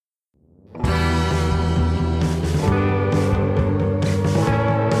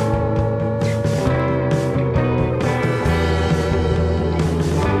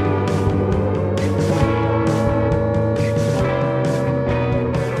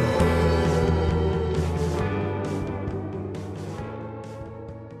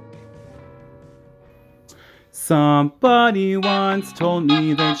Somebody once told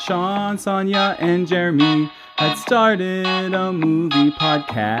me that Sean, Sonia, and Jeremy had started a movie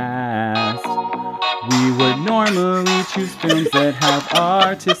podcast. We would normally choose films that have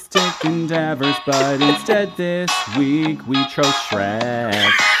artistic endeavors, but instead this week we chose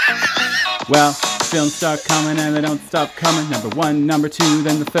Shrek. Well, films start coming and they don't stop coming. Number 1, number 2,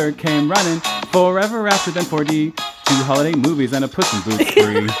 then the third came running. Forever After, then 4D. 2 holiday movies and a Puss in Boots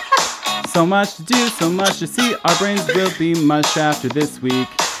 3. So much to do, so much to see. Our brains will be mush after this week.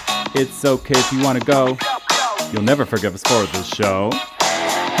 It's okay if you want to go. You'll never forgive us for this show.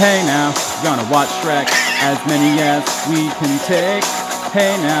 Hey now, we're gonna watch Shrek. As many as we can take.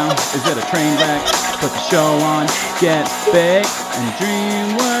 Hey now, is it a train wreck? Put the show on, get big. And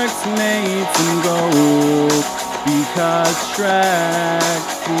DreamWorks made some gold. Because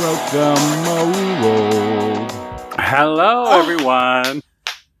Shrek broke the mold. Hello, everyone.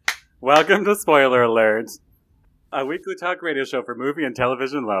 Welcome to Spoiler Alert, a weekly talk radio show for movie and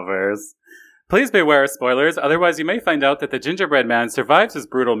television lovers. Please beware of spoilers, otherwise you may find out that the gingerbread man survives his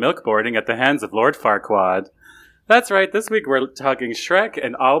brutal milkboarding at the hands of Lord Farquaad. That's right, this week we're talking Shrek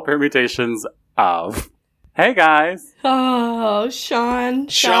and all permutations of. Hey guys! Oh, Sean.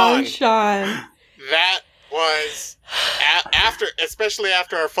 That was, especially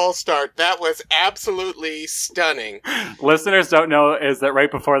after our false start, that was absolutely stunning. Listeners don't know is that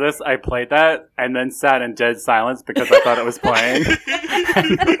right before this, I played that and then sat in dead silence because I thought it was playing.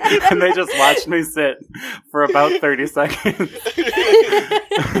 and they just watched me sit for about 30 seconds.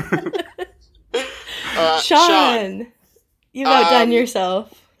 Sean, you've outdone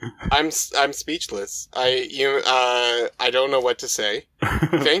yourself. I'm speechless. I don't know what to say.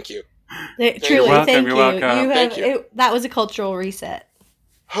 Thank you. Truly, welcome, thank you're you. welcome. That was a cultural reset.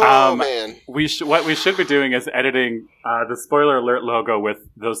 Oh, man. What we should be doing is editing the Spoiler Alert logo with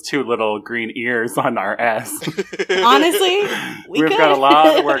those 2 little green ears on our S. Honestly, we've got a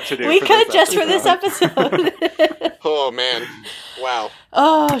lot of work to do. We could just for this episode. Oh, man. Wow.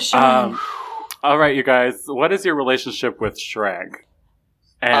 Oh, Sean. All right, you guys. What is your relationship with Shrek?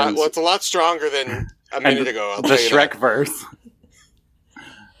 And well, it's a lot stronger than a minute ago. I'll the tell you that. Shrek-verse.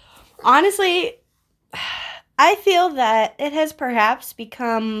 Honestly, I feel that it has perhaps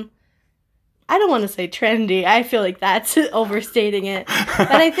become, I don't want to say trendy. I feel like that's overstating it. But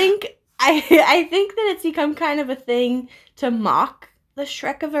I think I think that it's become kind of a thing to mock the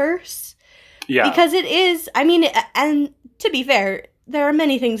Shrekiverse. Yeah. Because it is, I mean, and to be fair, there are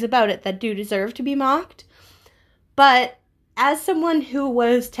many things about it that do deserve to be mocked. But as someone who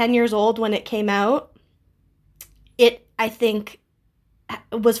was 10 years old when it came out, it, I think,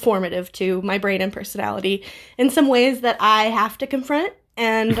 was formative to my brain and personality in some ways that I have to confront,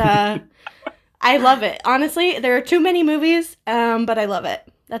 and I love it. Honestly, there are too many movies, but I love it.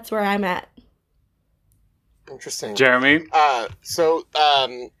 That's where I'm at. Interesting. Jeremy? I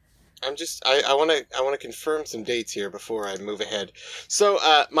want to confirm some dates here before I move ahead. So,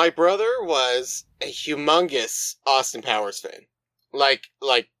 my brother was a humongous Austin Powers fan. Like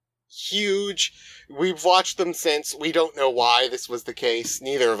huge. We've watched them since. We don't know why this was the case.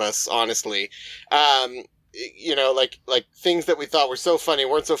 Neither of us, honestly. You know, like things that we thought were so funny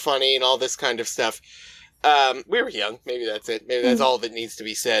weren't so funny and all this kind of stuff. We were young. Maybe that's it. Maybe that's all that needs to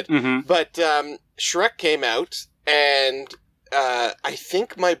be said. Mm-hmm. But Shrek came out, and I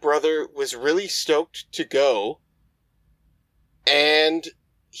think my brother was really stoked to go, and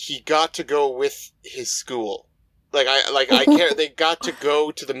he got to go with his school. I care. They got to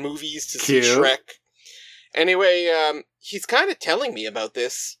go to the movies to see Shrek. Anyway, he's kind of telling me about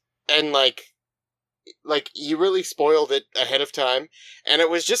this, and like he really spoiled it ahead of time, and it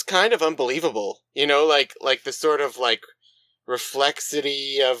was just kind of unbelievable. You know, like the sort of like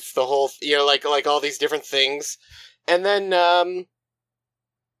reflexity of the whole, you know, like all these different things, and then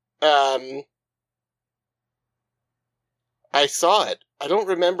I saw it. I don't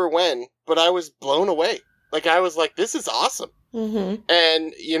remember when, but I was blown away. Like, I was like, this is awesome. Mm-hmm.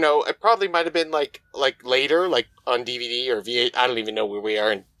 And, you know, it probably might have been, like later, like, on DVD or VHS. I don't even know where we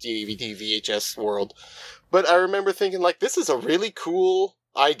are in DVD, VHS world. But I remember thinking, like, this is a really cool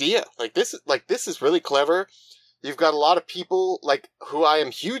idea. This is really clever. You've got a lot of people, like, who I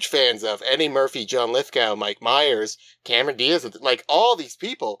am huge fans of. Eddie Murphy, John Lithgow, Mike Myers, Cameron Diaz, like, all these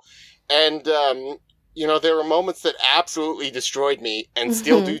people. And, you know, there were moments that absolutely destroyed me, and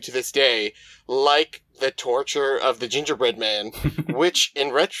still do to this day, like the torture of the gingerbread man, which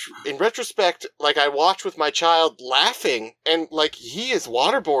in retrospect, like, I watch with my child laughing, and like, he is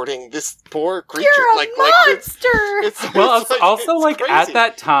waterboarding this poor creature. You're a like monster. It's also like crazy. at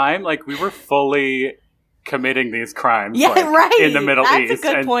that time, like we were fully committing these crimes. Yeah, like, right. in the Middle East.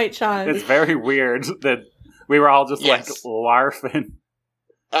 That's a good point, Sean. It's very weird that We were all just like Yes. laughing.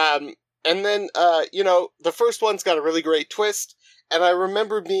 And then, the first one's got a really great twist, and I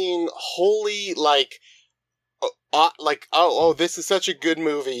remember being wholly like, this is such a good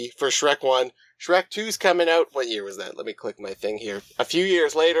movie for Shrek 1. Shrek 2's coming out. What year was that? Let me click my thing here. A few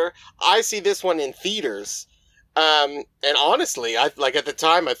years later, I see this one in theaters. And honestly, at the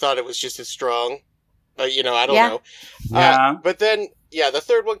time, I thought it was just as strong. I don't Yeah. know. Yeah. But then, the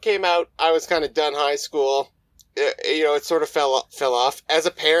third one came out. I was kind of done high school. It sort of fell off. As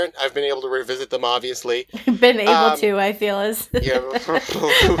a parent, I've been able to revisit them, obviously. Been able to, I feel, is Yeah.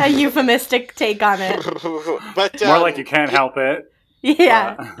 a euphemistic take on it. But More like you can't help it.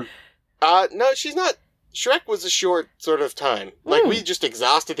 Yeah. No, she's not. Shrek was a short sort of time. Like, we just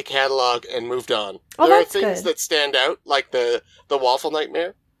exhausted the catalog and moved on. Oh, There are that's things good. that stand out, like the Waffle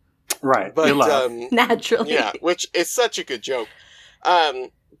Nightmare. Right. But you love. Naturally. yeah, which is such a good joke.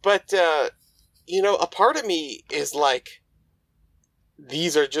 But a part of me is like,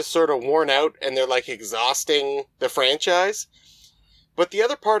 these are just sort of worn out and they're like exhausting the franchise. But the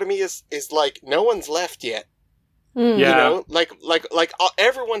other part of me is like, no one's left yet. Mm. Yeah. Like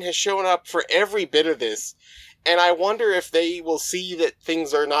everyone has shown up for every bit of this. And I wonder if they will see that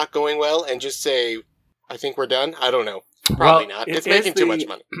things are not going well and just say, I think we're done. I don't know. Probably Well, not. it It's is making too much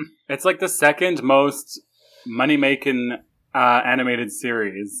money. It's like the second most money-making animated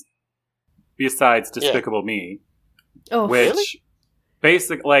series besides Despicable Me, Oh, which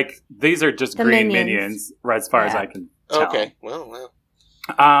really? these are just The green Minions. as far as Yeah. I can tell. Okay. Well.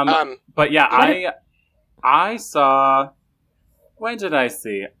 But yeah, What I saw. When did I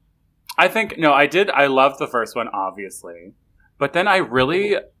see? I think no, I did. I loved the first one, obviously, but then I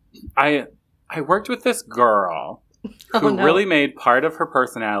worked with this girl Oh, who no. really made part of her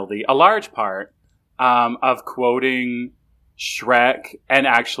personality, a large part, of quoting Shrek and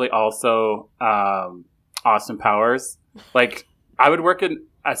actually also Austin Powers. Like, I would work in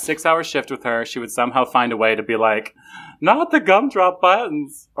a 6-hour shift with her. She would somehow find a way to be like, not the gumdrop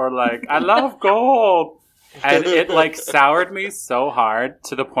buttons, or like, I love gold. And it like soured me so hard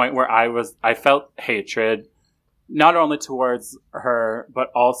to the point where I felt hatred, not only towards her, but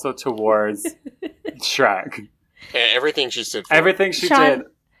also towards Shrek. Everything she stood for. Everything she Sean, did.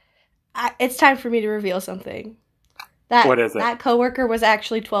 It's time for me to reveal something. That, What is it? That coworker was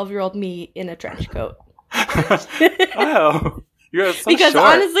actually 12-year-old me in a trench coat. Oh, you're so Because short.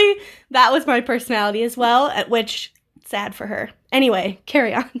 honestly, that was my personality as well, which, sad for her. Anyway,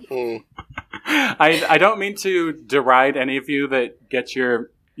 carry on. Mm. I don't mean to deride any of you that get your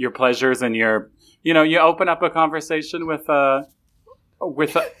pleasures and your, you open up a conversation with a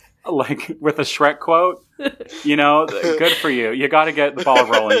Shrek quote, good for you. You got to get the ball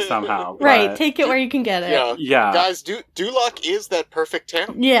rolling somehow. Right, but- take it where you can get it. Yeah. yeah. Guys, Duloc is that perfect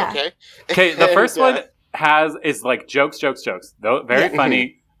town. Yeah. Okay. Okay, the And, first one is like jokes. Though very Yeah.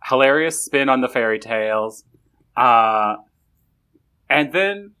 funny, hilarious spin on the fairy tales. And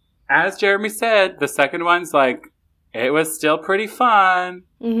then, as Jeremy said, the second one's like, it was still pretty fun.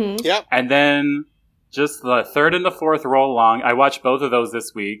 Mm-hmm. Yep. And then just the third and the fourth roll along. I watched both of those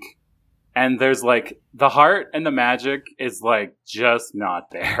this week. And there's like, the heart and the magic is like just not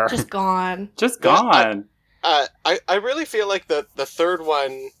there. Just gone. Just Yeah, gone. I really feel like the third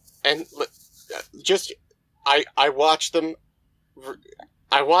one, and I watched them.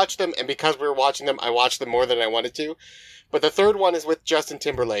 I watched them, and because we were watching them, I watched them more than I wanted to. But the third one is with Justin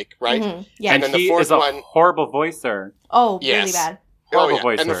Timberlake, right? Mhm. Yeah. And then the he fourth is a one- horrible voicer. Oh, Yes. really bad. Horrible yeah.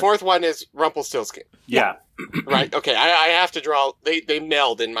 voicer. And the fourth one is Rumpelstiltskin, Yeah. right? Okay, I have to draw. They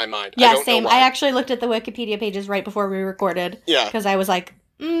meld in my mind. I Yeah, don't same. Know I why. actually looked at the Wikipedia pages right before we recorded Yeah. because I was like,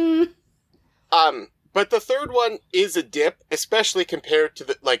 But the third one is a dip, especially compared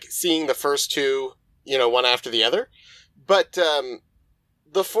to seeing the first two, one after the other. But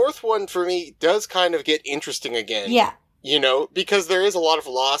the fourth one for me does kind of get interesting again. yeah. Because there is a lot of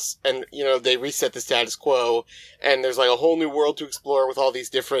loss, and they reset the status quo, and there's like a whole new world to explore with all these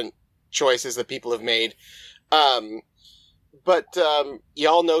different choices that people have made. But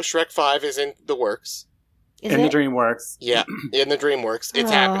y'all know Shrek 5 is in the works. Is in it? the DreamWorks. Yeah, in the DreamWorks, it's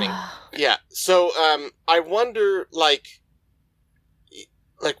Oh. happening. Yeah. So, I wonder,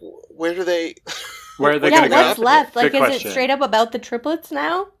 where do they? Where are they Yeah, going to go? what's left? Like, Good is question. it straight up about the triplets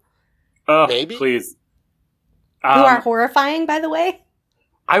now? Oh, Maybe? please. Who are horrifying, by the way?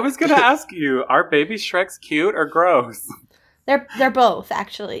 I was going to ask you, are baby Shreks cute or gross? They're both,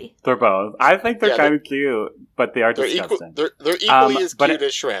 actually. They're both. I think they're Yeah, kind of cute, but they are They're disgusting. they're equally as but cute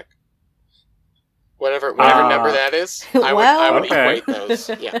as Shrek. Whatever Ah. number that is, I Well- would Okay. equate those.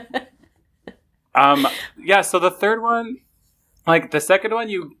 Yeah. Yeah, so the third one, Like, the second one,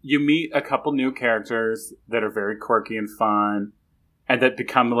 you meet a couple new characters that are very quirky and fun, and that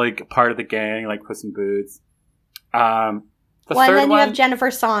become, like, part of the gang, like Puss in Boots. The Well, third and then you one, have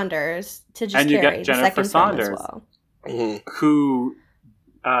Jennifer Saunders to just And you carry get the Jennifer second film as Saunders. well. Mhm. who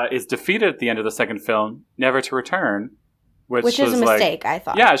is defeated at the end of the second film, never to return, Which is a was like- mistake, I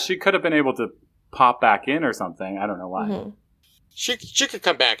thought. yeah, she could have been able to pop back in or something. I don't know why. Mhm. She could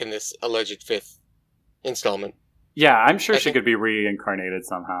come back in this alleged 5th installment. Yeah, I'm sure I she think- could be reincarnated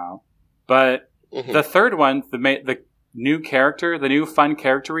somehow. But Mhm. the third one, the new character, the new fun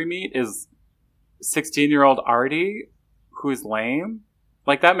character we meet is 16-year-old Artie, who's lame.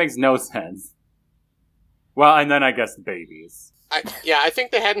 Like, that makes no sense. Well, and then I guess the babies. I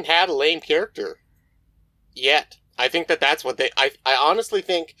think they hadn't had a lame character yet. I think that's what I honestly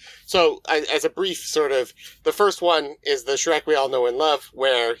think. So, as a brief sort of, the first one is the Shrek we all know and love,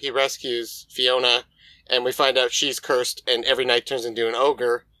 where he rescues Fiona, and we find out she's cursed, and every night turns into an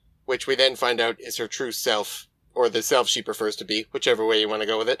ogre, which we then find out is her true self, or the self she prefers to be, whichever way you want to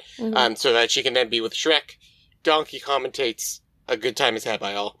go with it, Mhm. so that she can then be with Shrek. Donkey commentates, a good time is had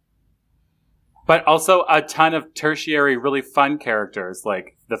by all. But also a ton of tertiary, really fun characters,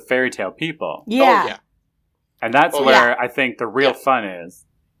 like the fairy tale people. Yeah. Oh, yeah. And that's Oh, where I think the real Yeah. fun is.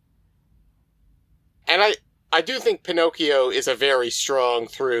 And I do think Pinocchio is a very strong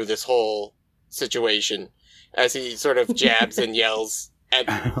through this whole situation, as he sort of jabs and yells at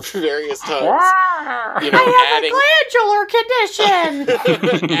various times. You know, I have a glandular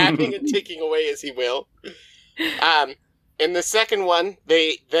condition! adding and taking away as he will. In the second one,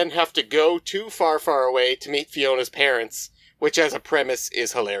 they then have to go too far, far away to meet Fiona's parents, which as a premise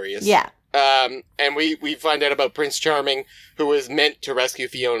is hilarious. Yeah. And we find out about Prince Charming, who was meant to rescue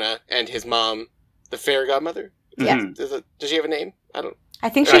Fiona and his mom, the fairy godmother. Yeah. Mhm. Does she have a name? I don't. I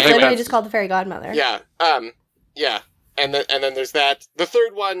think I she's think literally that's- just called the fairy godmother. Yeah. Yeah. And then there's that. The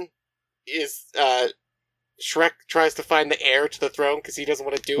third one is Shrek tries to find the heir to the throne because he doesn't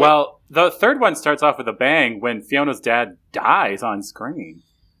want to do Well, the third one starts off with a bang when Fiona's dad dies on screen.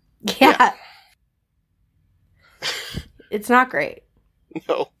 Yeah. It's not great. it.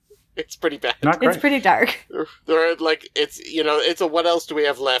 No, it's pretty bad. Not great. It's pretty dark. They're like it's a what else do we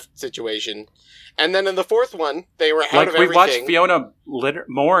have left situation. And then in the fourth one, they were out Like, of we watched everything. Fiona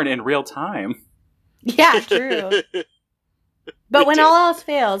mourn in real time. Yeah, true. But when did. all else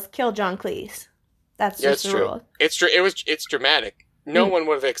fails, kill John Cleese. That's Yeah, just it's the true. rule. It's true. It's dramatic. No one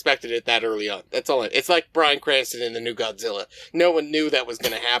would have expected it that early on. That's all. It's like Bryan Cranston in the new Godzilla. No one knew that was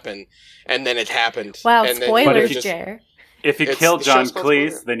going to happen, and then it happened. Wow, and then But spoilers, if you- Jer. If you It's- kill the John show's called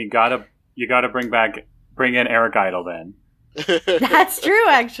Cleese, Spoiler. then you gotta bring in Eric Idle then. That's true,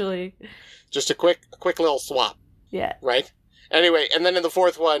 actually. Just a quick little swap, Yeah. right? Anyway, and then in the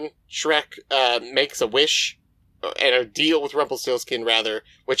fourth one, Shrek makes a wish and a deal with Rumpelstiltskin, rather,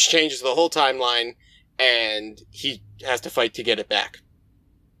 which changes the whole timeline, and he has to fight to get it back.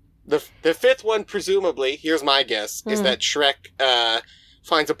 The fifth one, presumably, here's my guess, is that Shrek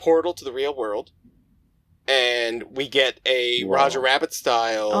finds a portal to the real world, and we get a Whoa. Roger Rabbit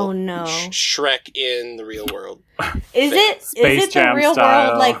style Oh, no. Shrek in the real world. Is it Space the Jam real style.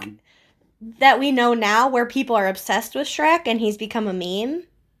 world like that we know now where people are obsessed with Shrek and he's become a meme?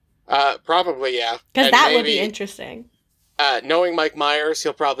 Probably, yeah. Because And that would be maybe, interesting. knowing Mike Myers,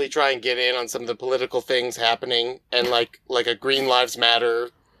 he'll probably try and get in on some of the political things happening, and like a Green Lives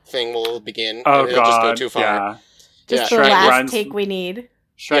Matter thing will begin. Oh and it'll god, just go too far. yeah. Just Yeah, the Shrek last runs- take we need.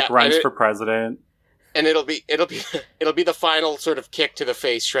 Shrek Yeah, runs and for president. And it'll be the final sort of kick to the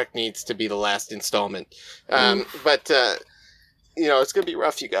face Shrek needs to be the last installment. But it's gonna be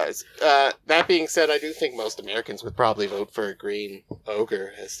rough, you guys. That being said, I do think most Americans would probably vote for a green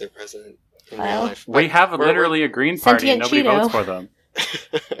ogre as their president in real Well, life. We But have we're- literally a Green Party and Sentient nobody Cheeto. votes for them.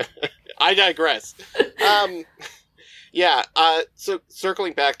 I digress. So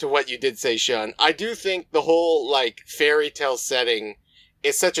circling back to what you did say, Sean, I do think the whole like fairy tale setting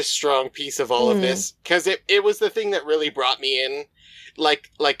is such a strong piece of all of this, because it was the thing that really brought me in,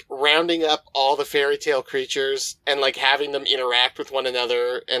 like rounding up all the fairy tale creatures and like having them interact with one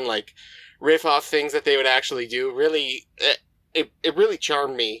another and like riff off things that they would actually do. Really, it really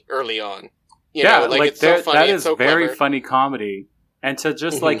charmed me early on. You know, it's so funny, that it's is so very clever. funny comedy. And to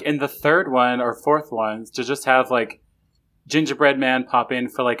just like in the third one or fourth ones, to just have like Gingerbread Man pop in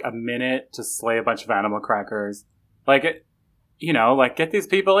for like a minute to slay a bunch of animal crackers, like get these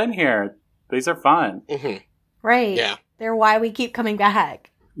people in here. These are fun. Mm-hmm. Right. Yeah. They're why we keep coming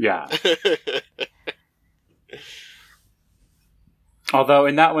back. Yeah. Although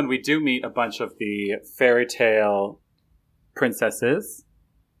in that one we do meet a bunch of the fairy tale princesses,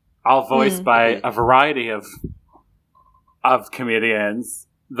 all voiced by a variety of of comedians.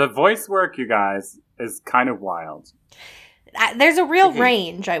 The voice work, you guys, is kind of wild. There's a real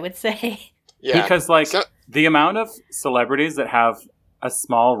range, I would say. Yeah. Because, the amount of celebrities that have a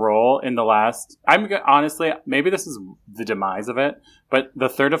small role in the last... honestly, maybe this is the demise of it, but the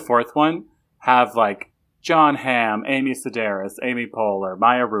third or fourth one have, John Hamm, Amy Sedaris, Amy Poehler,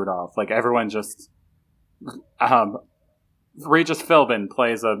 Maya Rudolph. Everyone just... Regis Philbin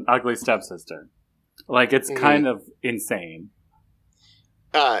plays an ugly stepsister. It's kind of insane.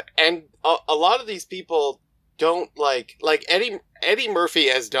 And a lot of these people don't like Eddie Murphy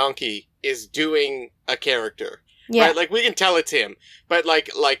as Donkey is doing a character. Yeah. Right? We can tell it's him, but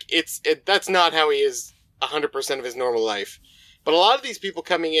that's not how he is 100% of his normal life. But a lot of these people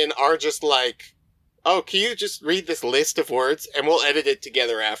coming in are just oh, can you just read this list of words and we'll edit it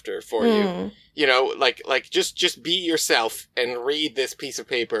together after for you? You know, just be yourself and read this piece of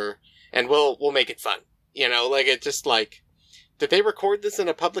paper and we'll make it fun. You know, it just did they record this in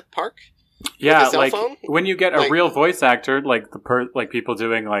a public park? Yeah, with a cell phone? When you get a real voice actor, people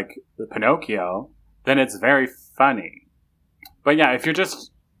doing the Pinocchio, then it's very funny. But yeah, if you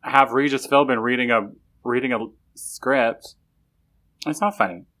just have Regis Philbin reading a script, it's not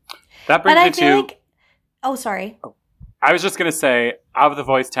funny. That brings me to. Oh, sorry. I was just gonna say, of the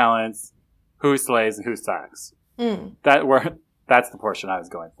voice talents, who slays and who sucks. That's the portion I was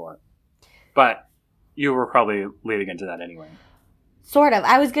going for. But you were probably leading into that anyway. Sort of.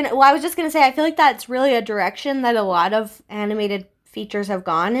 I was just gonna say, I feel like that's really a direction that a lot of animated features have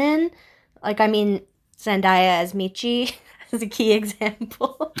gone in. Zendaya as Michi is a key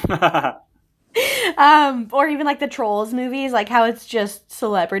example. Or even the Trolls movies, how it's just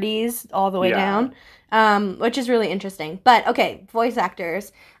celebrities all the way down. Which is really interesting. But okay, voice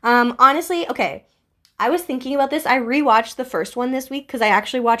actors. Honestly, okay, I was thinking about this. I rewatched the first one this week because I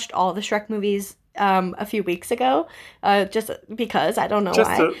actually watched all the Shrek movies a few weeks ago, just because I don't know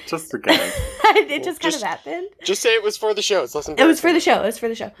why. Just again, it just kind of happened. Just say it was for the show. It's less It was for the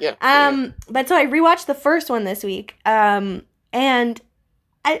show. Yeah. But so I rewatched the first one this week, and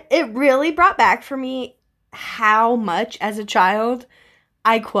it really brought back for me how much as a child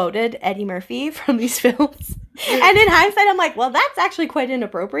I quoted Eddie Murphy from these films. And in hindsight, I'm like, well, that's actually quite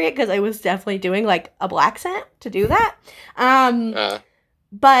inappropriate because I was definitely doing a black accent to do that.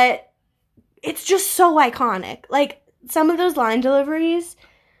 But it's just so iconic. Some of those line deliveries,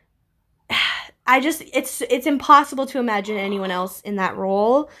 it's impossible to imagine anyone else in that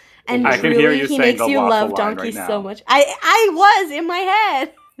role. And I can hear you he saying makes you love Donkey so much. I was in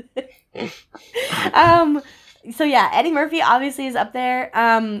my head. So yeah, Eddie Murphy obviously is up there.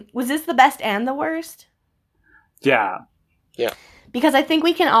 Was this the best and the worst? Yeah. Yeah. Because I think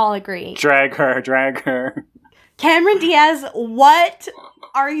we can all agree. Drag her. Cameron Diaz, what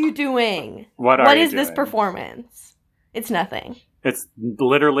are you doing? What is doing? This performance? It's nothing. It's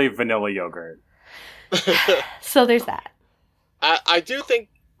literally vanilla yogurt. So there's that. I think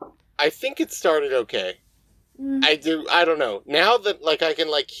it started okay. I don't know. Now that I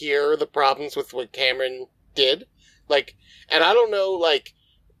can hear the problems with what Cameron did, and I don't know,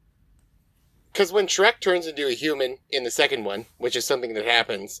 because when Shrek turns into a human in the second one, which is something that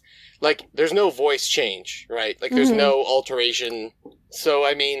happens, there's no voice change, right? There's no alteration. So,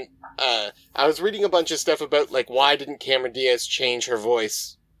 I mean, I was reading a bunch of stuff about, why didn't Cameron Diaz change her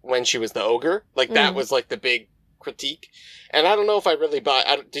voice when she was the ogre? That was, the big critique. And I don't know if I really buy...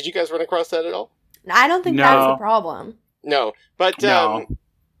 did you guys run across that at all? I don't think that was the problem. No, but No.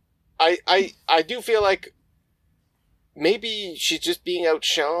 I do feel like maybe she's just being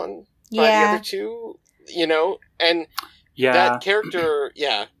outshone by the other two, and that character,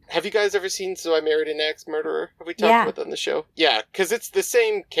 Have you guys ever seen So I Married an Axe Murderer? Have we talked about that on the show? Yeah, because it's the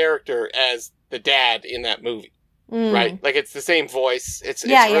same character as the dad in that movie, right? It's the same voice. It's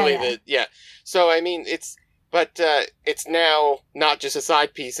really So, I mean, but it's now not just a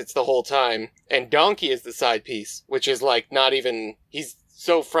side piece, it's the whole time. And Donkey is the side piece, which is not even, he's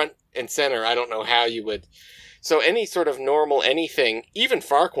so front and center, I don't know how you would. So any sort of normal anything, even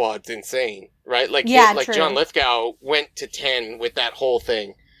Farquaad's insane, right? True. John Lithgow went to 10 with that whole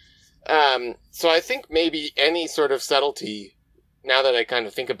thing. So I think maybe any sort of subtlety, now that I kind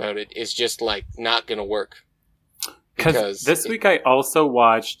of think about it, is just not gonna work. Because this week I also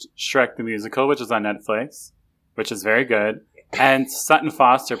watched Shrek the Musical, which is on Netflix, which is very good. And Sutton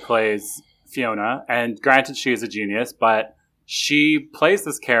Foster plays Fiona, and granted she is a genius, but she plays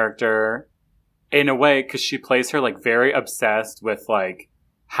this character in a way because she plays her very obsessed with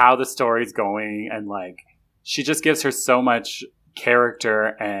how the story's going, and she just gives her so much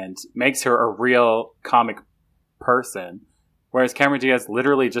character and makes her a real comic person, whereas Cameron Diaz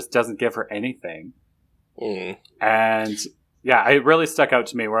literally just doesn't give her anything. And yeah, it really stuck out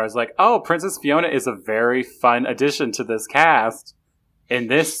to me where I was like, oh, Princess Fiona is a very fun addition to this cast in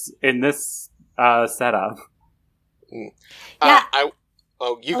this setup. Yeah.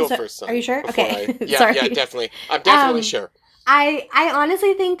 You go first. Son, are you sure? Okay. Yeah, definitely. I'm definitely sure. I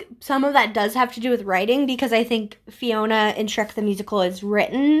honestly think some of that does have to do with writing, because I think Fiona in Shrek the Musical is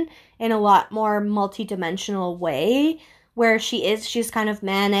written in a lot more multi-dimensional way, where she's kind of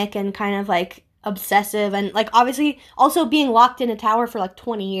manic and kind of like obsessive, and like obviously also being locked in a tower for like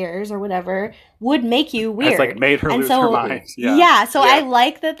 20 years or whatever would make you weird. It's like made her lose her mind. So I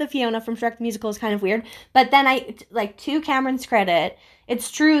like that the Fiona from Shrek the Musical is kind of weird, but then to Cameron's credit,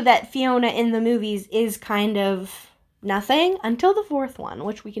 it's true that Fiona in the movies is kind of nothing until the fourth one,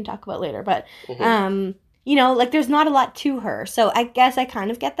 which we can talk about later, but there's not a lot to her, so I guess I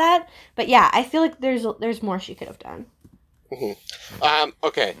kind of get that, but yeah, I feel like there's more she could have done.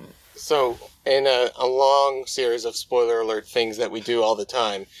 Okay, so in a long series of spoiler alert things that we do all the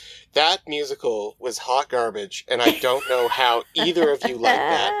time, that musical was hot garbage, and I don't know how either of you like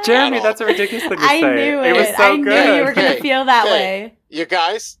that. Jeremy, that's a ridiculous thing to say. I knew it. It was so good. I knew you were going to feel that way. You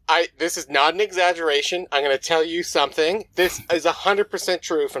guys, this is not an exaggeration. I'm going to tell you something. This is 100%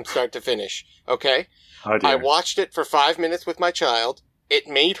 true from start to finish, okay? Oh, dear. I watched it for 5 minutes with my child. It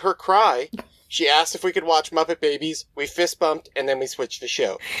made her cry. She asked if we could watch Muppet Babies. We fist bumped, and then we switched the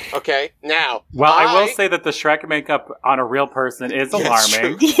show. Okay? Now, well, I will say that the Shrek makeup on a real person is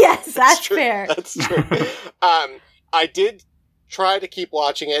alarming. Yes, that's fair. That's true. I did try to keep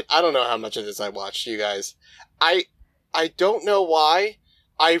watching it. I don't know how much of this I watched, you guys. I don't know why.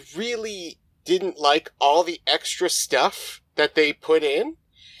 I really didn't like all the extra stuff that they put in.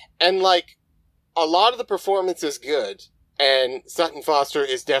 And, like, a lot of the performance is good. And Sutton Foster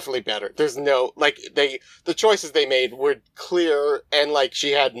is definitely better. There's no, like, the choices they made were clear, and, like,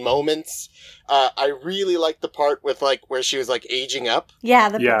 she had moments. I really liked the part with, like, where she was, like, aging up. Yeah,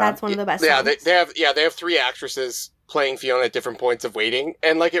 that's one of the best Yeah, songs. they have 3 actresses playing Fiona at different points of waiting,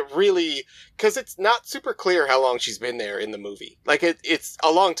 and, like, it really, because it's not super clear how long she's been there in the movie. Like, it's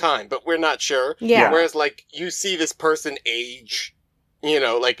a long time, but we're not sure. Yeah. Whereas, like, you see this person age,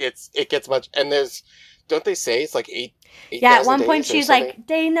 like, it gets much, and don't they say it's like 8? Yeah, at one point she's like,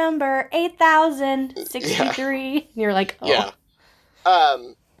 day number 8,063. And you're like, oh. Yeah.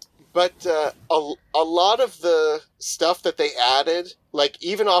 But a lot of the stuff that they added, like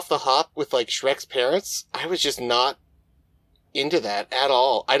even off the hop with like Shrek's parents, I was just not into that at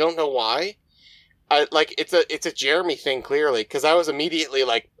all. I don't know why. It's a Jeremy thing clearly, because I was immediately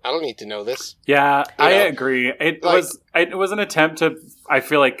like, I don't need to know this. Yeah, I agree. It was an attempt to. I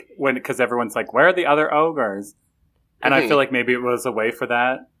feel like because everyone's like, where are the other ogres? And I feel like maybe it was a way for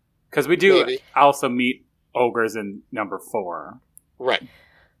that, because we do also meet ogres in number 4, right?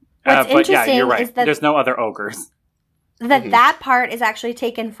 But yeah, you're right. Is that there's no other ogres. That part is actually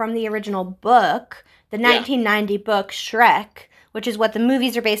taken from the original book, the 1990 book Shrek, which is what the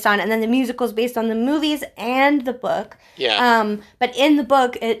movies are based on, and then the musical is based on the movies and the book. Yeah. But in the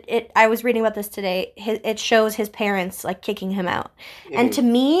book, I was reading about this today. It shows his parents like kicking him out, and to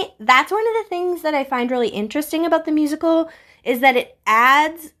me, that's one of the things that I find really interesting about the musical is that it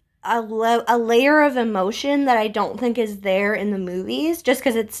adds a layer of emotion that I don't think is there in the movies, just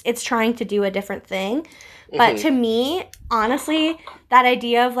because it's trying to do a different thing. But to me, honestly, that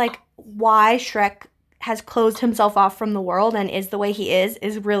idea of like why Shrek has closed himself off from the world and is the way he is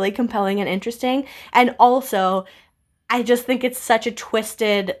really compelling and interesting. And also, I just think it's such a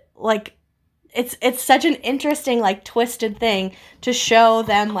twisted, like, it's such an interesting, like, twisted thing to show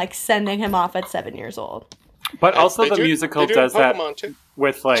them, like, sending him off at 7 years old. But also the musical does that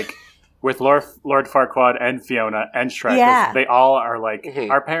with, like, with Lord Farquaad and Fiona and Shrek. Yeah. They all are like,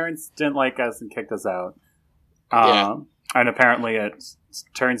 our parents didn't like us and kicked us out. And apparently it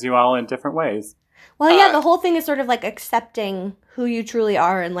turns you all in different ways. Well, yeah, the whole thing is sort of like accepting who you truly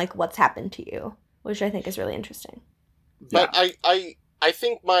are and like what's happened to you, which I think is really interesting. But I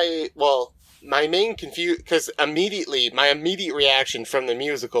think my main confusion, because my immediate reaction from the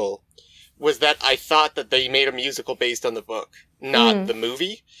musical was that I thought that they made a musical based on the book, not the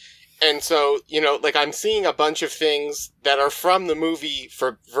movie. And so, like I'm seeing a bunch of things that are from the movie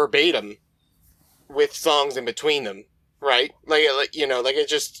for verbatim with songs in between them, right? Like it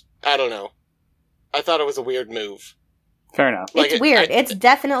just, I don't know. I thought it was a weird move. Fair enough. It's weird. It's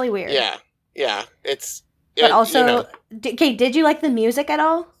definitely weird. Yeah. It's. But also, did you like the music at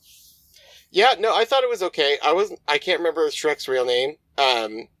all? Yeah, no, I thought it was okay. I can't remember Shrek's real name,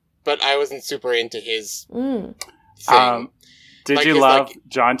 but I wasn't super into his thing. Did you love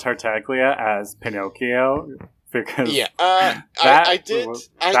John Tartaglia as Pinocchio because Yeah, that, I did.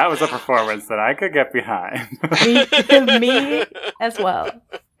 that was a performance that I could get behind. Me as well.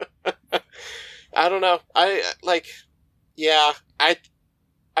 I don't know. I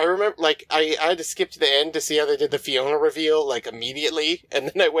remember, like, I had to skip to the end to see how they did the Fiona reveal, like, immediately, and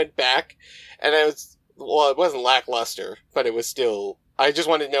then I went back, and it wasn't lackluster, but it was still, I just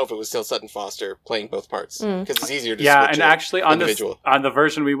wanted to know if it was still Sutton Foster playing both parts, because it's easier to Yeah, switch and actually on the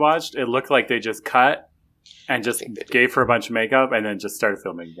version we watched, it looked like they just cut and just gave her a bunch of makeup and then just started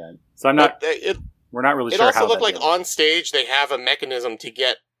filming again. So we're not really sure how it also looked like did. on stage they have a mechanism to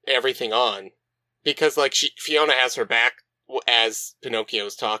get everything on, because, like, Fiona has her back as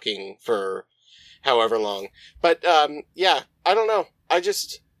Pinocchio's talking for however long. But, yeah, I don't know.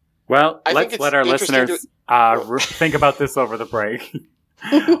 Let's let our listeners think about this over the break.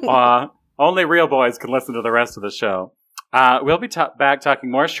 Only real boys can listen to the rest of the show. We'll be back talking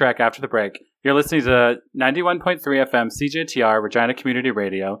more Shrek after the break. You're listening to 91.3 FM CJTR Regina Community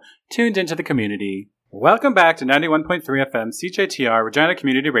Radio, tuned into the community. Welcome back to 91.3 FM CJTR Regina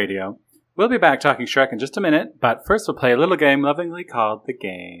Community Radio. We'll be back talking Shrek in just a minute, but first we'll play a little game lovingly called The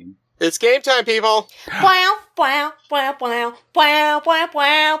Game. It's game time, people! Wow, wow, wow, wow, wow, wow,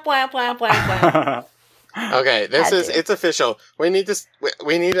 wow, wow, wow, wow. Okay, it's official. We need a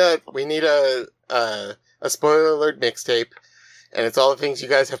spoiler alert mixtape, and it's all the things you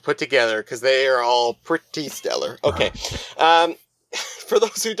guys have put together, because they are all pretty stellar. Okay, for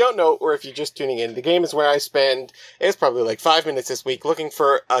those who don't know, or if you're just tuning in, the game is where I spend, it's probably like 5 minutes this week, looking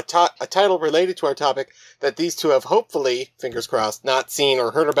for a title related to our topic that these two have hopefully, fingers crossed, not seen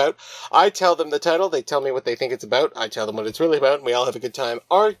or heard about. I tell them the title, they tell me what they think it's about, I tell them what it's really about, and we all have a good time.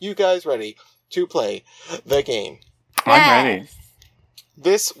 Are you guys ready to play the game? I'm ready.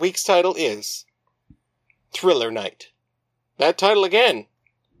 This week's title is Thriller Night. That title again,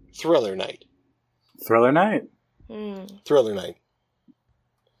 Thriller Night. Thriller Night. Thriller Night.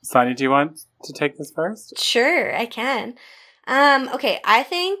 Sonia, do you want to take this first? Sure, I can. Okay, I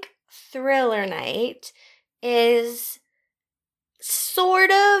think Thriller Night is sort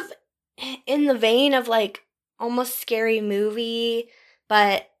of in the vein of, like, almost Scary Movie,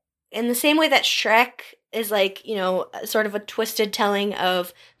 but in the same way that Shrek is, like, you know, sort of a twisted telling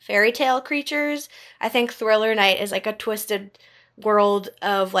of fairy tale creatures, I think Thriller Night is like a twisted world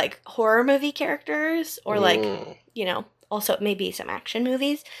of, like, horror movie characters, or like, you know, also maybe some action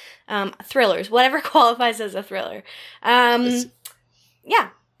movies. Thrillers, whatever qualifies as a thriller. Yeah,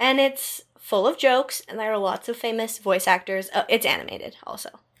 and it's full of jokes, and there are lots of famous voice actors. Oh, it's animated also.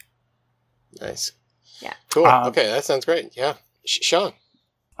 Nice. Yeah. Cool. Okay, that sounds great. Yeah. Sean?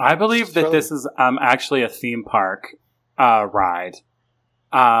 I believe that this is actually a theme park ride.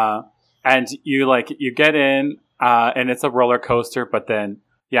 And you get in, and it's a roller coaster, but then,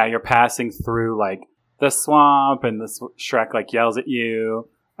 yeah, you're passing through, like, the swamp, and the Shrek, like, yells at you,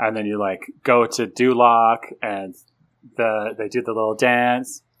 and then you, like, go to Duloc, and they do the little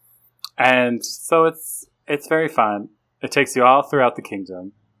dance. And so it's very fun. It takes you all throughout the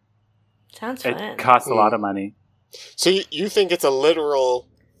kingdom. Sounds fun. It costs a lot of money. So you think it's a literal,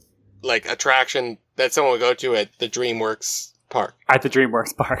 like, attraction that someone would go to at the DreamWorks park? At the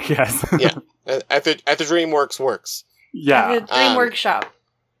DreamWorks park, yes. Yeah, at the DreamWorks works. Yeah. The DreamWorks shop.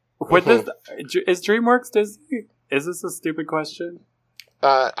 Is DreamWorks Disney? Is this a stupid question?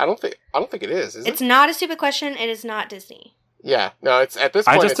 I don't think it is it? It's not a stupid question. It is not Disney. Yeah, no, it's at this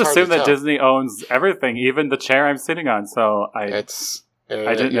point. I just it's assume hard to that tell. Disney owns everything, even the chair I'm sitting on. So I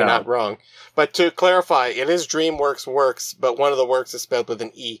didn't You're know. not wrong. But to clarify, it is DreamWorks Works, but one of the works is spelled with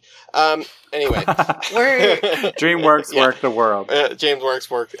an E. Anyway. DreamWorks Yeah. work the world. James Works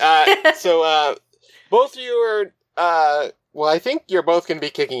work. So both of you are... well, I think you're both going to be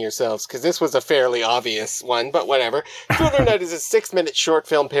kicking yourselves, because this was a fairly obvious one, but whatever. Thriller Night is a 6-minute short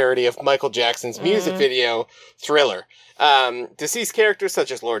film parody of Michael Jackson's music video, Thriller. Deceased characters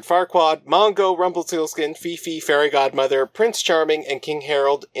such as Lord Farquaad, Mongo, Rumpelstiltskin, Fifi, Fairy Godmother, Prince Charming, and King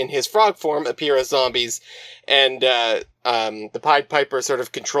Harold in his frog form appear as zombies, and the Pied Piper sort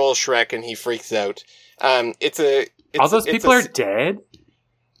of controls Shrek and he freaks out. All those people are dead?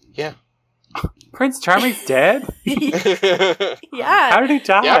 Yeah. Prince Charming's dead? Yeah. How did he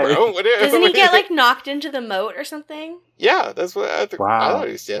die? Yeah, bro. Doesn't he get, like, knocked into the moat or something? Yeah, that's what I think. Wow. I thought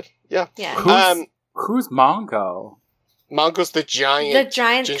he was dead. Yeah. Yeah. Who's Mongo? Mongo's the giant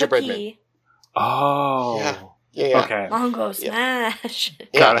gingerbread man. cookie. Oh. Yeah. Okay. Mongo smash.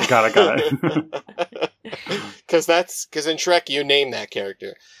 Got it. Because in Shrek you name that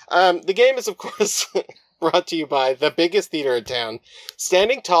character. The game is, of course, brought to you by the biggest theater in town,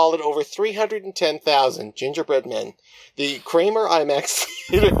 standing tall at over 310,000 gingerbread men. The Kramer IMAX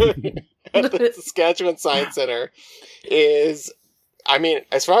Theater at the Saskatchewan Science Center is, I mean,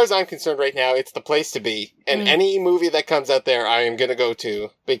 as far as I'm concerned right now, it's the place to be. And any movie that comes out there, I am going to go to,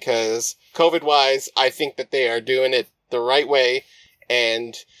 because COVID-wise, I think that they are doing it the right way.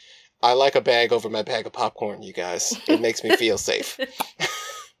 And I like a bag over my bag of popcorn, you guys. It makes me feel safe.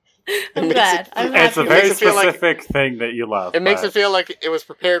 I'm glad. It's a very specific thing that you love. It makes it feel like it was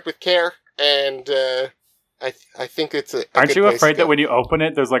prepared with care, and I think it's a Aren't good you place afraid to go. that when you open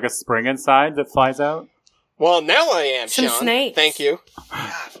it, there's like a spring inside that flies out? Well, now I am, Some Sean. snakes. Thank you.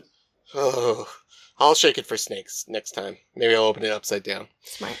 Oh, I'll shake it for snakes next time. Maybe I'll open it upside down.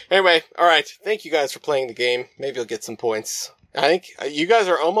 Smart. Anyway, all right. Thank you guys for playing the game. Maybe you'll get some points. I think you guys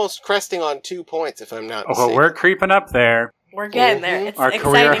are almost cresting on 2 points, if I'm not Oh, mistaken. we're creeping up there. We're getting there. It's Our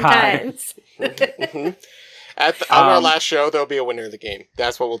career exciting high. times. Mhm. On our last show, there'll be a winner of the game.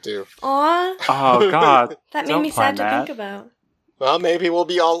 That's what we'll do. Aw, Oh, God. that made Don't me plan sad to that. think about. Well, maybe we'll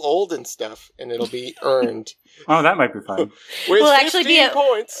be all old and stuff, and it'll be earned. Oh, that might be fun. With We'll 15 actually be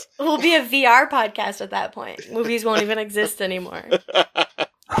points. We'll be a VR podcast at that point. Movies won't even exist anymore.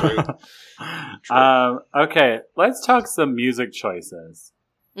 True. Okay, let's talk some music choices.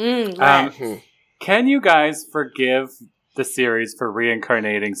 Let's. Mhm. Can you guys forgive the series for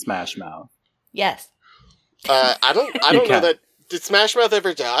reincarnating Smash Mouth? Yes. I don't You know can. that. Did Smash Mouth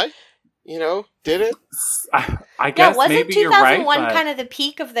ever die? You know, did it? I Yeah, guess wasn't maybe you're right. 2001 But kind of the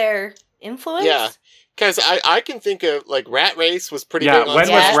peak of their influence? Yeah. Because I can think of, like, Rat Race was pretty yeah, big on when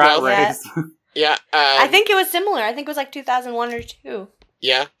Smash was Rat Mouth. Race? Yeah. I think it was similar. I think it was like 2001 or 2.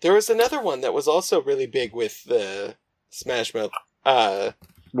 Yeah. There was another one that was also really big with the Smash Mouth. Well,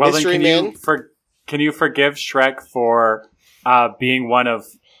 Mystery then Man? can you forgive Shrek for being one of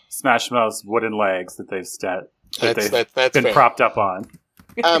Smash Mouth's wooden legs that they've That's been fair. propped up on?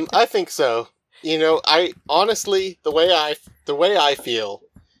 I think so. You know, I honestly, the way I feel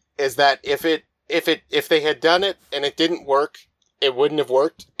is that if they had done it and it didn't work, it wouldn't have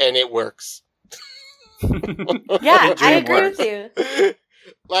worked, and it works. Yeah, I dream agree works. with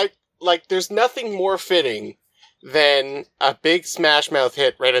you. like there's nothing more fitting than a big Smash Mouth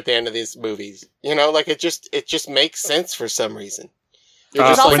hit right at the end of these movies. You know, like it just makes sense for some reason. You're It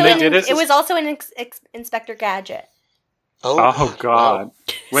was just when also they in, did it- it was also in Inspector Gadget. Oh God! wow.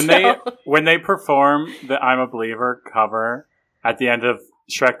 When they perform the "I'm a Believer" cover at the end of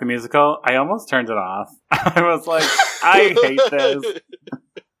Shrek the Musical, I almost turned it off. I was like, I hate this.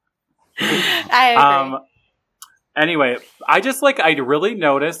 I agree. Anyway, I really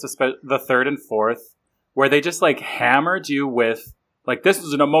noticed the third and fourth where they just like hammered you with like this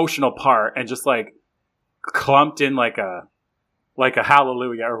is an emotional part and just like clumped in like a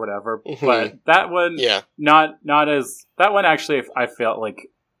hallelujah or whatever. Mhm. But that one, Yeah. not as that one actually. I felt like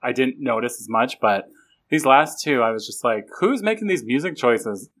I didn't notice as much, but these last two, I was just like, who's making these music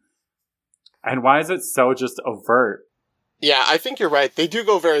choices, and why is it so just overt? Yeah, I think you're right. They do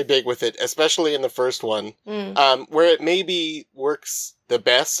go very big with it, especially in the first one. Where it maybe works the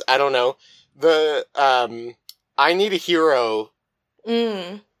best, I don't know. The I Need a Hero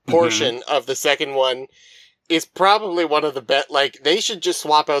portion of the second one is probably one of the best. Like, they should just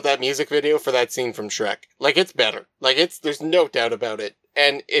swap out that music video for that scene from Shrek. Like, it's better. Like, there's no doubt about it.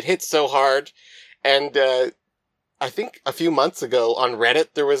 And it hits so hard. And I think a few months ago on Reddit,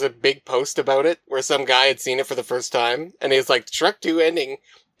 there was a big post about it where some guy had seen it for the first time. And he was like, Shrek 2 ending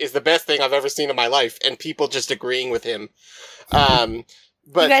is the best thing I've ever seen in my life. And people just agreeing with him.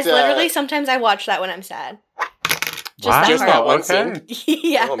 But you guys, literally, sometimes I watch that when I'm sad. Wow. Just that part. one Okay. scene.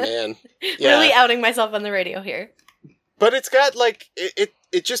 Yeah. Oh, man. Yeah. Really outing myself on the radio here. But it's got, like,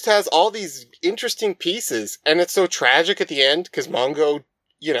 it just has all these interesting pieces. And it's so tragic at the end because Mongo,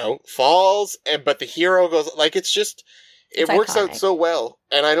 you know, falls, but the hero goes, like, it It's works out iconic. so well.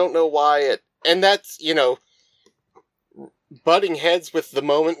 And I don't know why and that's, you know, butting heads with the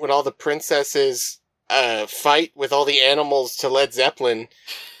moment when all the princesses fight with all the animals to Led Zeppelin,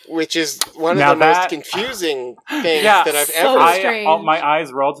 which is one Now of the most that- confusing things Yeah, that I've so ever strange. my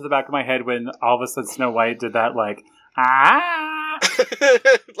eyes rolled to the back of my head when all of a sudden Snow White did that like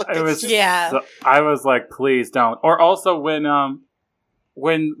Like, It was Yeah. I was like, please don't. Or also when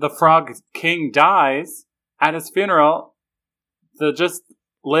the Frog King dies at his funeral, the just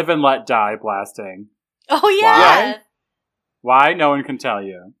live and let die blasting. Oh, yeah. Why? No one can tell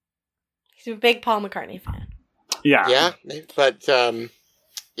you. He's a big Paul McCartney fan. Yeah. Yeah, but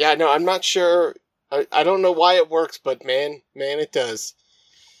yeah, no, I'm not sure. I don't know why it works, but man, it does.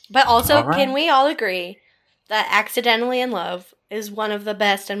 But also, All right. can we all agree that Accidentally in Love is one of the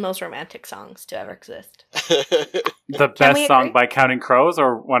best and most romantic songs to ever exist? The Can we best song agree? by Counting Crows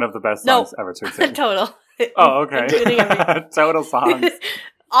or one of the best No. songs ever to exist? Total. Oh, okay. Including everything. Total songs.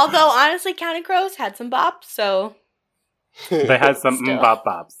 Although, honestly, Counting Crows had some bops, so... They had some Still. bop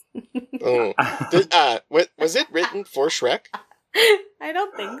bops. Was it written for Shrek? I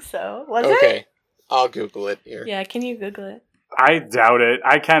don't think so. Was it? Okay, I'll Google it here. Yeah, can you Google it? I doubt it.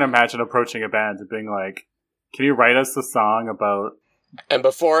 I can't imagine approaching a band and being like, "Can you write us a song about And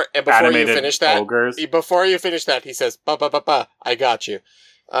before you animated finish that, ogres?" he says, "Ba ba ba ba, I got you."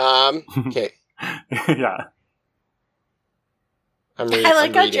 Okay, Yeah. I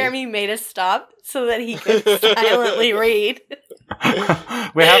like how Jeremy made us stop so that he could silently read.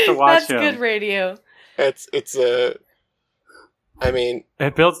 We have to watch That's him. good radio. It's I mean,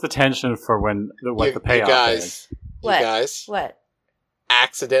 It builds the tension for what the payoff is. What? You guys, What?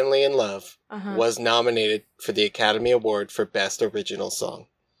 Accidentally in Love Uh-huh. was nominated for the Academy Award for Best Original Song.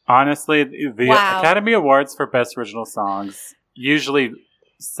 Honestly, the Wow. Academy Awards for Best Original Songs usually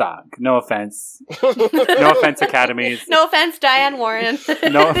suck. No offense. No offense, Academies. No offense, Diane Warren.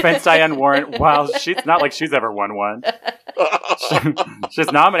 No offense, Diane Warren. Well, she's not like she's ever won one.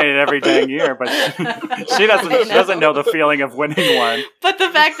 She's nominated every dang year, but she doesn't know the feeling of winning one. But the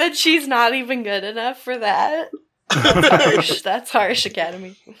fact that she's not even good enough for that, that's harsh. That's harsh,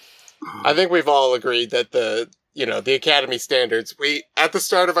 Academy. I think we've all agreed that the Academy standards, at the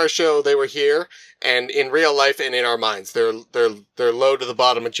start of our show, they were here, and in real life and in our minds, they're low to the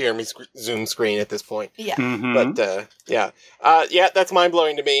bottom of Jeremy's Zoom screen at this point. Yeah. Mhm. But, yeah, that's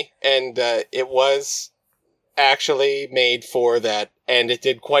mind-blowing to me, and it was actually made for that, and it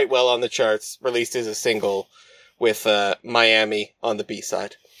did quite well on the charts, released as a single with Miami on the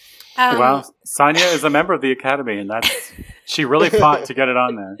B-side. Well, Sonia is a member of the Academy, and she really fought to get it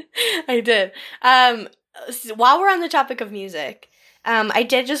on there. I did. While we're on the topic of music, I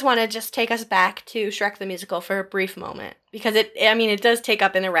did just want to take us back to Shrek the Musical for a brief moment, because it does take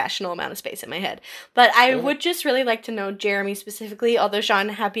up an irrational amount of space in my head. But I would just really like to know, Jeremy specifically, although Sean,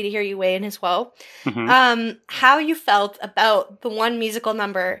 happy to hear you weigh in as well, how you felt about the one musical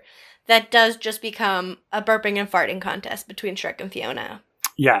number that does just become a burping and farting contest between Shrek and Fiona.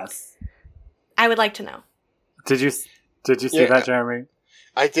 Yes. I would like to know. Did you see that, Jeremy?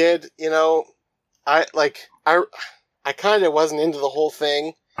 I did. I kind of wasn't into the whole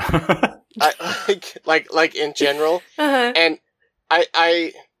thing. I like in general, Uh-huh. and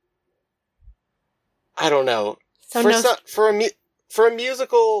I don't know. For a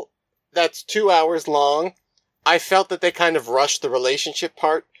musical that's 2 hours long, I felt that they kind of rushed the relationship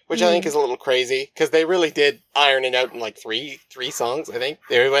part, which I think is a little crazy, because they really did iron it out in like three songs. I think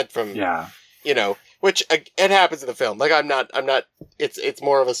they went from which it happens in the film. Like I'm not. It's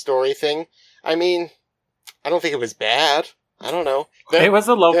more of a story thing. I mean, I don't think it was bad. I don't know. It was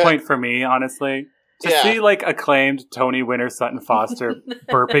a low point for me, honestly. To Yeah. see like acclaimed Tony winner Sutton Foster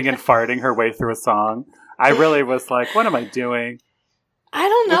burping and farting her way through a song, I really was like, what am I doing? I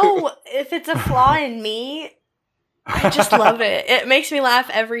don't know if it's a flaw in me. I just love it. It makes me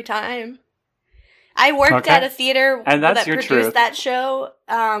laugh every time. I worked at a theater And that's that your produced truth. that show,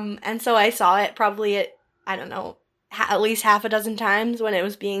 and so I saw it probably at least half a dozen times when it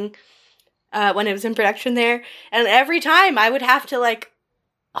was in production there. And every time I would have to like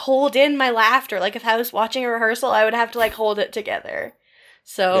hold in my laughter. Like if I was watching a rehearsal, I would have to like hold it together.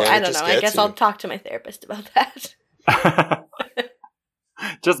 So Yeah, I it don't just know. I gets guess you. I'll talk to my therapist about that.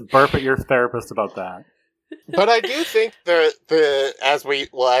 Just burp at your therapist about that. But I do think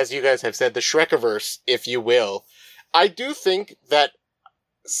as you guys have said, the Shrekiverse, if you will, I do think that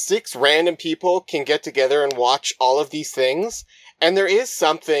 6 random people can get together and watch all of these things, and there is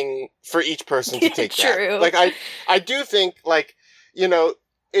something for each person to take True. back. Like I do think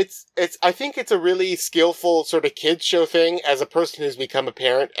it's I think it's a really skillful sort of kids show thing as a person who's become a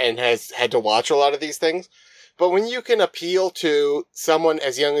parent and has had to watch a lot of these things. But when you can appeal to someone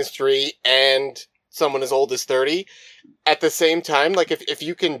as young as 3 and someone as old as 30 at the same time, like if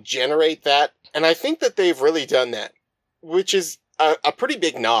you can generate that, and I think that they've really done that, which is a pretty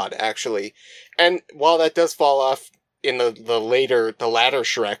big nod, actually. And while that does fall off in the latter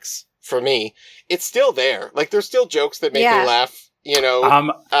Shreks for me, it's still there. Like there's still jokes that make me laugh,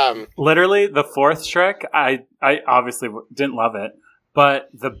 Literally the 4th Shrek, I obviously didn't love it, but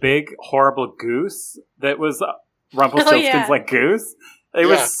the big horrible goose that was Rumpelstiltskin's like goose, it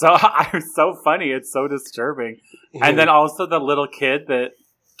was so funny. It's so disturbing. And then also the little kid that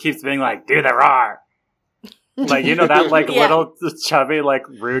keeps being like, do the roar. Like, that like little chubby, like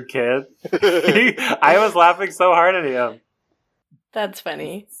rude kid. I was laughing so hard at him. That's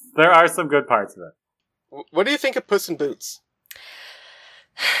funny. There are some good parts of it. What do you think of Puss in Boots?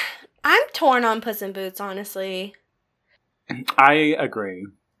 I'm torn on Puss in Boots, honestly. I agree.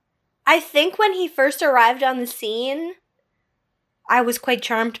 I think when he first arrived on the scene, I was quite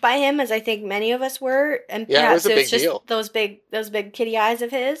charmed by him, as I think many of us were, and Yeah, it was perhaps a big just deal. those big kitty eyes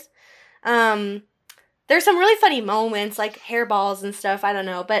of his. There's some really funny moments, like hairballs and stuff. I don't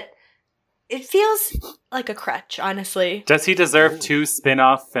know, but it feels like a crutch, honestly. Does he deserve 2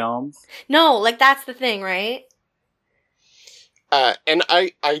 spin-off films? No, like that's the thing, right? And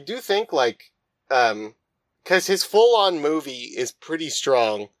I do think, like, because his full-on movie is pretty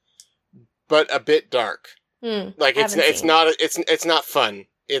strong, but a bit dark. Like, it's not fun.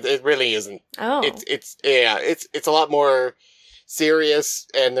 It really isn't. Oh. It's a lot more serious,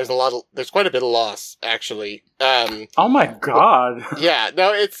 and there's quite a bit of loss, actually. Oh my god. Yeah,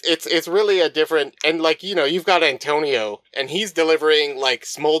 no, it's really a different, and like, you've got Antonio, and he's delivering like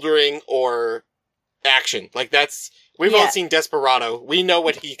smoldering or action. Like we've all seen Desperado. We know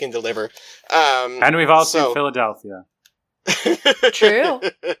what he can deliver. And we've all seen Philadelphia. True.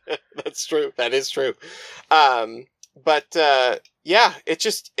 That's true. That is true. But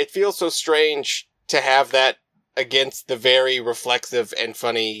it feels so strange to have that against the very reflexive and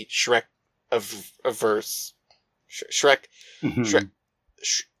funny Shrek verse. Shrek.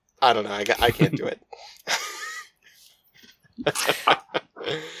 I don't know. I can't do it.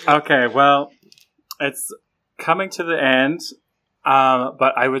 Okay, well, it's coming to the end,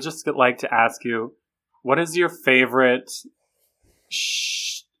 but I would just like to ask you, what is your favorite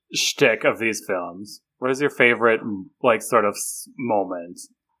shtick of these films? What is your favorite, like, sort of moment?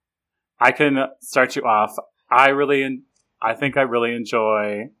 I can start you off. I think I really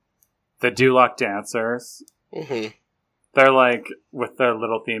enjoy the Duloc dancers. Mm-hmm. They're like, with their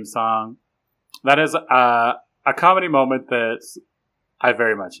little theme song. That is a comedy moment that I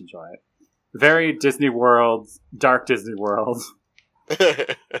very much enjoy. Very Disney World, dark Disney World.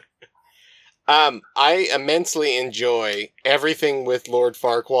 I immensely enjoy everything with Lord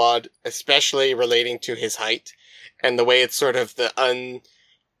Farquaad, especially relating to his height and the way it's sort of the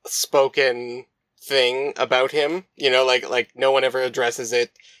unspoken thing about him. Like no one ever addresses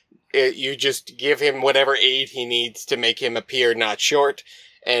it. You just give him whatever aid he needs to make him appear not short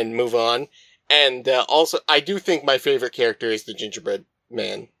and move on. And also, I do think my favorite character is the gingerbread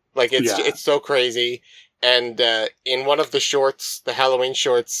man. Like, it's so crazy. And in one of the shorts, the Halloween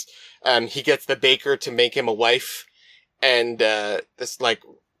shorts, he gets the baker to make him a wife. And this, like,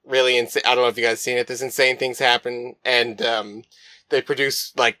 really insane... I don't know if you guys seen it. This insane things happen. And they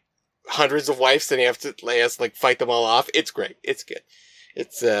produce, like, hundreds of wives, and he has to fight them all off. It's great. It's good.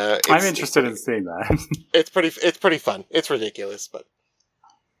 I'm interested in seeing that. It's pretty fun. It's ridiculous, but...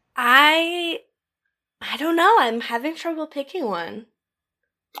 I don't know. I'm having trouble picking one.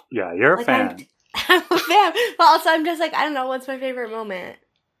 Yeah, you're a fan. I'm a fan. But also, I'm just like, I don't know, what's my favorite moment?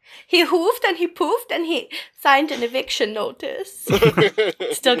 He hoofed and he poofed and he signed an eviction notice.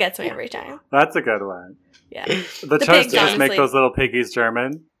 Still gets me every time. That's a good one. Yeah. The choice to just make those little piggies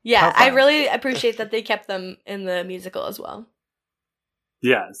German. Yeah, I really appreciate that they kept them in the musical as well.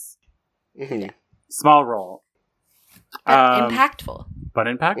 Yes. Mm-hmm. Yeah. Small role. But impactful. But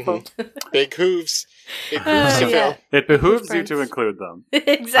impactful. Mm-hmm. Big hooves. Big hooves to fill. It behooves you to include them.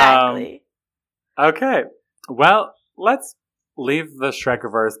 Exactly. Okay. Well, let's leave the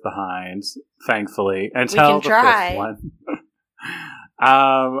Shrekiverse behind, thankfully, and tell the fifth one.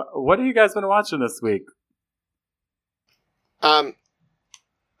 What have you guys been watching this week? I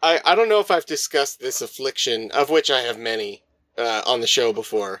don't know if I've discussed this affliction, of which I have many, on the show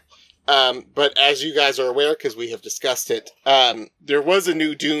before. But as you guys are aware, because we have discussed it, there was a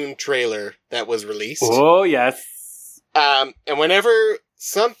new Dune trailer that was released. Oh, yes. And whenever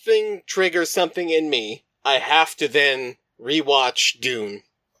something triggers something in me, I have to then rewatch Dune.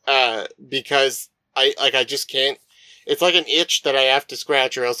 Because I just can't. It's like an itch that I have to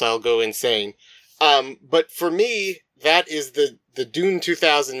scratch or else I'll go insane. But for me, that is the Dune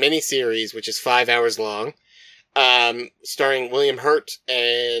 2000 miniseries, which is 5 hours long. Starring William Hurt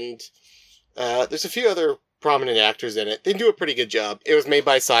and there's a few other prominent actors in it. They do a pretty good job. It was made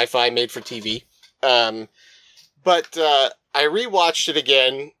by Sci-Fi, made for TV. But I rewatched it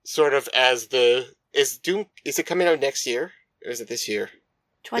again, sort of as is it coming out next year? Or is it this year?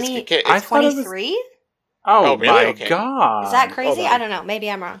 23? Oh really? My Okay. God. Is that crazy? I don't know. Maybe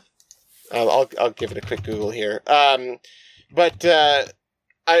I'm wrong. I'll give it a quick Google here. But I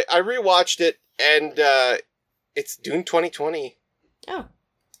rewatched it, and it's Dune 2020. Oh.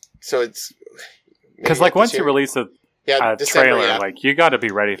 So it's... Because, like, once you release a December, trailer, like, you gotta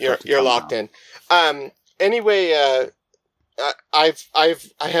be ready for it. You're locked in. Anyway, I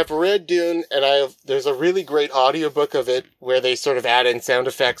have read Dune, and there's a really great audiobook of it where they sort of add in sound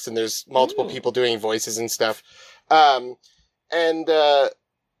effects, and there's multiple people doing voices and stuff. And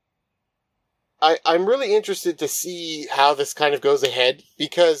I'm really interested to see how this kind of goes ahead,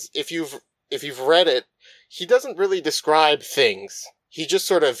 because if you've read it, he doesn't really describe things. He just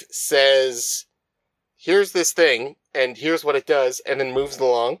sort of says, here's this thing, and here's what it does, and then moves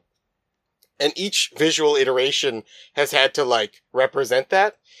along. And each visual iteration has had to, like, represent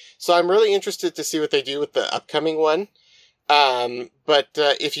that. So I'm really interested to see what they do with the upcoming one. But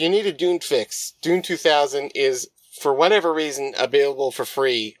if you need a Dune fix, Dune 2000 is, for whatever reason, available for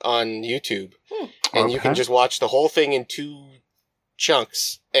free on YouTube. And you can just watch the whole thing in 2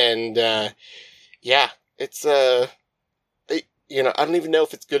 chunks. And, yeah, it's, you know, I don't even know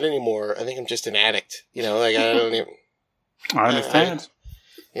if it's good anymore. I think I'm just an addict. You know, like, I don't even... I understand.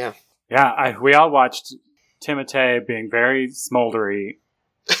 Yeah. Yeah, we all watched Timothée being very smoldery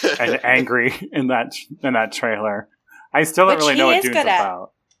and angry in that trailer. I still don't really know what Dune's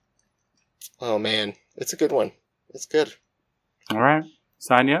about. Oh, man. It's a good one. It's good. All right.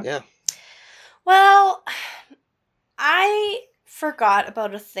 Sonia? Yeah. Well, I forgot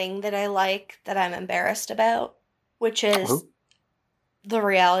about a thing that I like that I'm embarrassed about, which is the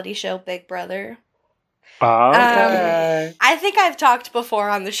reality show Big Brother. Okay. I think I've talked before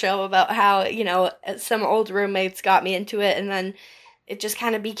on the show about how, you know, some old roommates got me into it, and then it just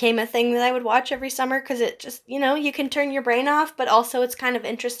kind of became a thing that I would watch every summer because it just, you know, you can turn your brain off, but also it's kind of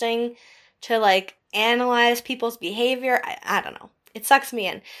interesting to, like, analyze people's behavior. I don't know. It sucks me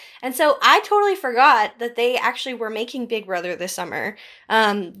in. And so I totally forgot that they actually were making Big Brother this summer.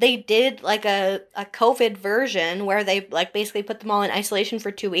 They did, like, a COVID version where they, like, basically put them all in isolation for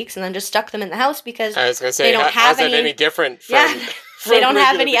 2 weeks and then just stuck them in the house because I was going to say, they don't have any different from... Yeah, from they don't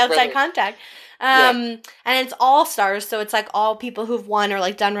have any Big outside Brother. contact. And it's all stars, so it's like all people who've won or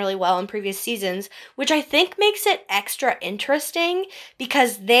like done really well in previous seasons, which I think makes it extra interesting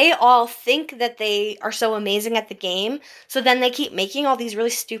because they all think that they are so amazing at the game. So then they keep making all these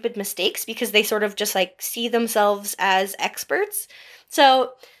really stupid mistakes because they sort of just like see themselves as experts.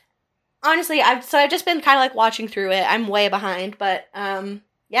 So honestly, I've just been kind of like watching through it. I'm way behind, but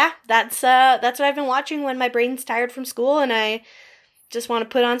yeah, that's what I've been watching when my brain's tired from school and I just want to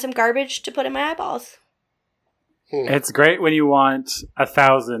put on some garbage to put in my eyeballs. It's great when you want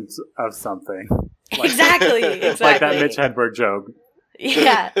 1,000 of something. Like, Exactly. like that Mitch Hedberg joke.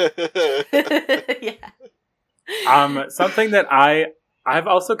 Yeah. Yeah. Something that I've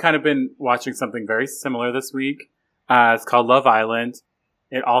also kind of been watching something very similar this week. It's called Love Island.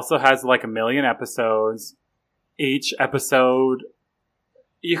 It also has like 1 million episodes. Each episode,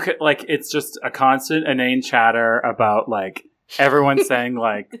 you could like, it's just a constant inane chatter about like, everyone's saying,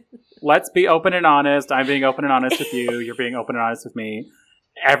 like, let's be open and honest. I'm being open and honest with you. You're being open and honest with me.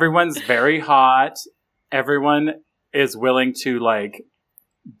 Everyone's very hot. Everyone is willing to, like,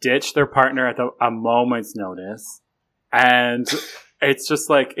 ditch their partner at a moment's notice. And it's just,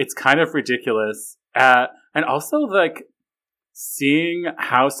 like, it's kind of ridiculous. And also, like, seeing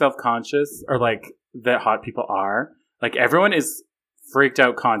how self-conscious or, like, that hot people are. Like, everyone is freaked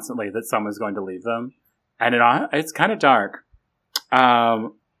out constantly that someone's going to leave them. And it's kind of dark.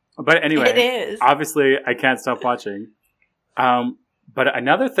 But anyway, It is. Obviously I can't stop watching. But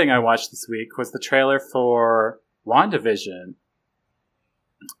another thing I watched this week was the trailer for WandaVision,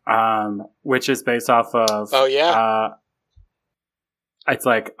 which is based off of, it's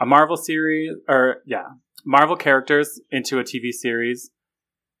like a Marvel series Marvel characters into a TV series.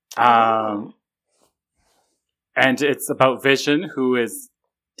 And it's about Vision, who is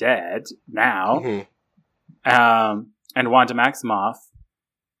dead now. Mm-hmm. And Wanda Maximoff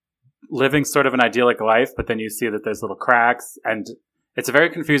living sort of an idyllic life, but then you see that there's little cracks, and it's a very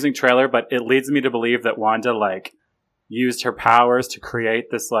confusing trailer, but it leads me to believe that Wanda, like, used her powers to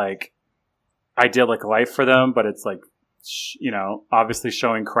create this, like, idyllic life for them, but it's, like, you know, obviously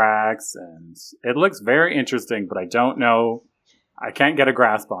showing cracks, and it looks very interesting, but I don't know, I can't get a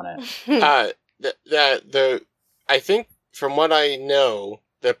grasp on it. I think, from what I know,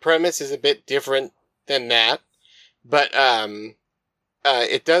 the premise is a bit different than that. But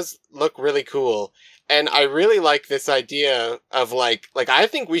it does look really cool. And I really like this idea of like I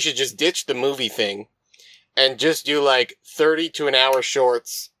think we should just ditch the movie thing and just do like 30 to an hour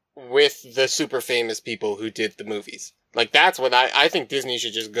shorts with the super famous people who did the movies. Like that's what I think Disney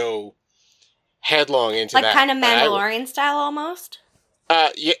should just go headlong into like that. kind of Mandalorian style almost?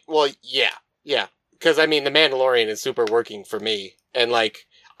 Yeah. Because I mean, The Mandalorian is super working for me. And like,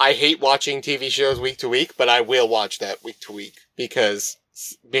 I hate watching TV shows week to week, but I will watch that week to week because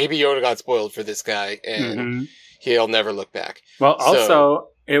Baby Yoda got spoiled for this guy and he'll never look back. Well, also,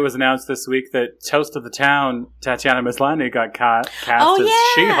 it was announced this week that Toast of the Town, Tatiana Maslany, got cast as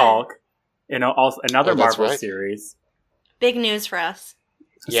She-Hulk in another Marvel series. Big news for us.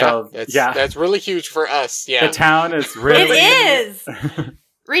 Yeah, So, that's really huge for us. Yeah. the town is really... It is!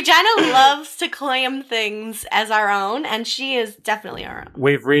 Regina loves to claim things as our own, and she is definitely our own.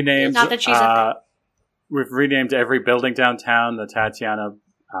 We've renamed... Not that she's a thing. We've renamed every building downtown the Tatiana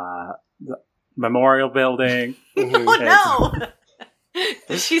the Memorial Building. Oh,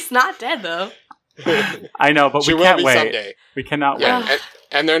 no! She's not dead, though. I know, but She we will can't be wait. someday. We cannot wait. Yeah,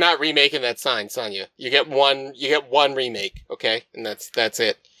 and they're not remaking that sign, Sonia. You get one remake, okay? And that's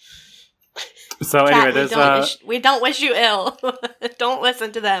it. So anyway, Chat, we don't wish you ill. Don't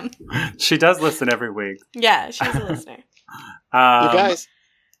listen to them. she does listen every week. Yeah, she's a listener. You guys.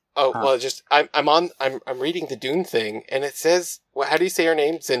 Oh, well, just I'm reading the Dune thing, and it says, how do you say her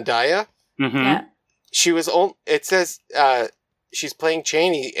name? Zendaya? Mm-hmm. Yeah. She was it says she's playing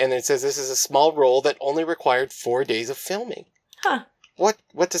Chani, and it says this is a small role that only required 4 days of filming. Huh.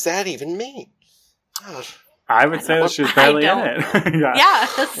 What does that even mean? God. I would say that she's barely in it. Yeah.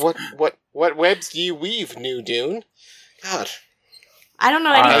 What webs do you weave, New Dune? God. I don't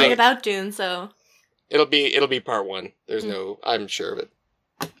know anything about Dune, so It'll be part 1. There's no, I'm sure of it.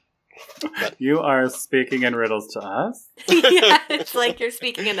 But You are speaking in riddles to us. yeah, it's like you're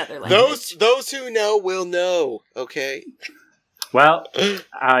speaking another language. those who know will know. Okay. Well,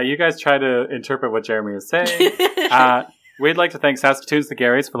 you guys try to interpret what Jeremy is saying. We'd like to thank Saskatoon's The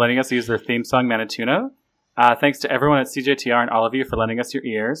Garys for letting us use their theme song, Manituna. Thanks to everyone at CJTR and all of you for lending us your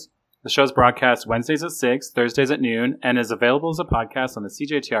ears. The show's broadcast Wednesdays at 6, Thursdays at noon, and is available as a podcast on the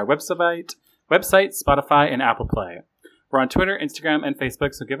CJTR website, Spotify, and Apple Play. We're on Twitter, Instagram, and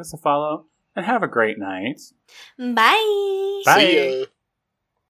Facebook, so give us a follow, and have a great night. Bye. Bye. See ya.